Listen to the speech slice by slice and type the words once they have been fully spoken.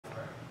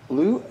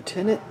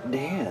Lieutenant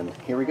Dan.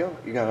 Here we go.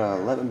 You got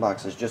 11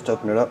 boxes. Just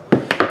open it up.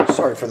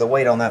 Sorry for the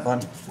wait on that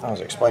one. I was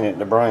explaining it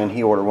to Brian.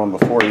 He ordered one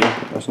before you.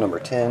 That's number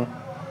 10.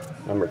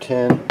 Number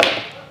 10.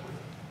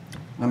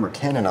 Number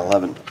 10 and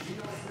 11.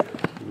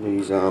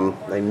 These,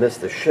 they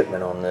missed the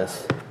shipment on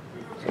this.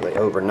 So they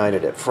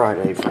overnighted it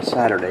Friday for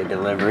Saturday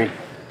delivery.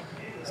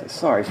 So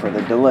sorry for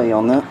the delay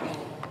on that.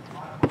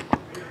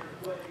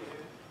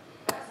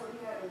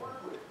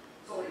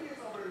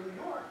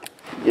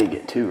 You did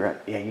get two, right?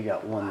 Yeah, you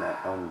got one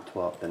that on the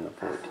 12th and the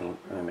 14th.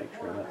 Let me make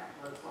sure of that.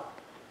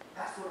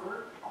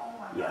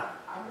 Yeah.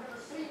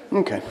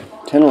 Okay.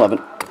 10, 11.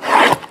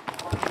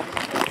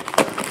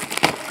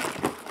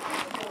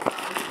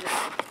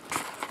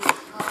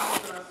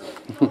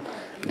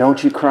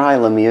 Don't you cry,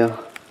 Lemieux.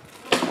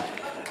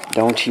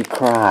 Don't you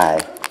cry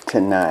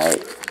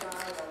tonight.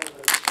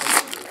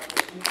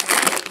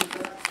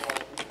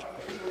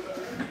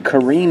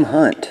 Kareem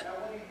Hunt,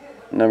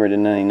 number to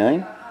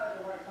 99.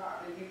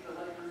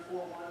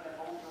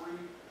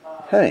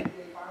 Hey,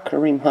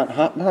 Kareem Hunt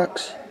Hot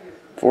Box,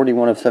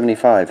 41 of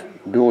 75,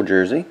 dual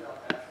jersey.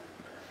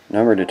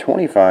 Number to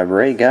 25,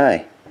 Ray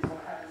Guy.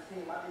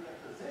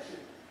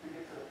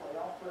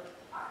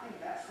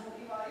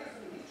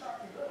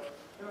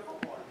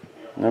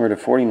 Number to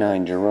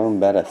 49, Jerome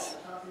Bettis.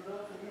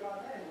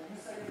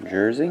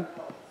 Jersey.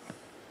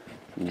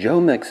 Joe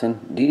Mixon,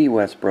 Dede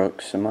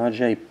Westbrook,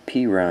 Samaje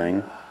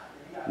Perine.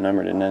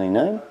 Number to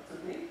 99.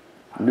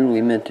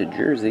 Newly minted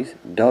jerseys.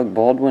 Doug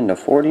Baldwin to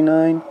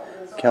 49.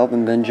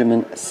 Kelvin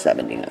Benjamin,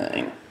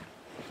 79.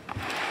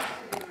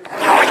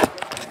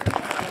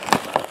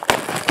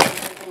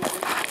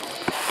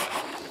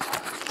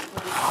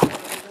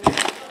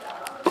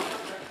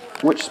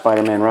 Which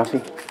Spider-Man,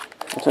 Ruffy?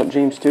 What's up,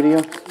 James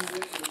Studio?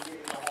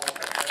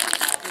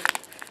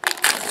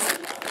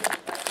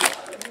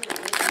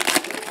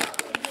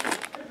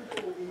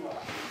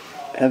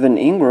 Evan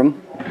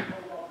Ingram,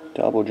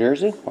 double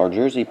jersey, or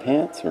jersey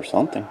pants, or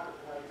something.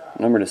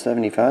 Number to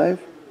 75.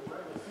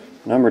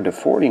 Number to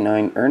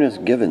 49,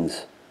 Ernest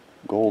Givens,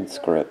 gold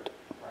script.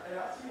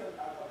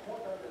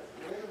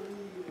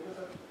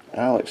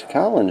 Alex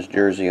Collins,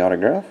 jersey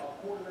autograph.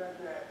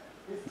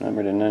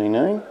 Number to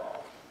 99.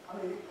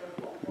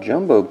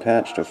 Jumbo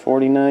patch to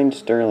 49,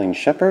 Sterling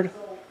Shepard.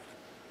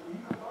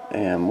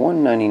 And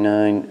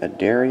 199,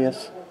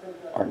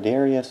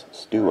 Ardarius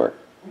Stewart.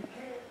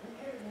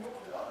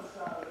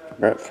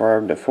 Brett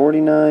Favre to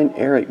 49,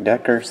 Eric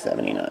Decker,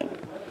 79.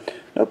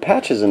 No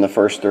patches in the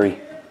first three.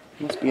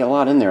 Must be a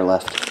lot in there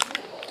left.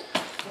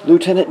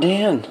 Lieutenant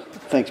Dan.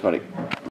 Thanks, buddy.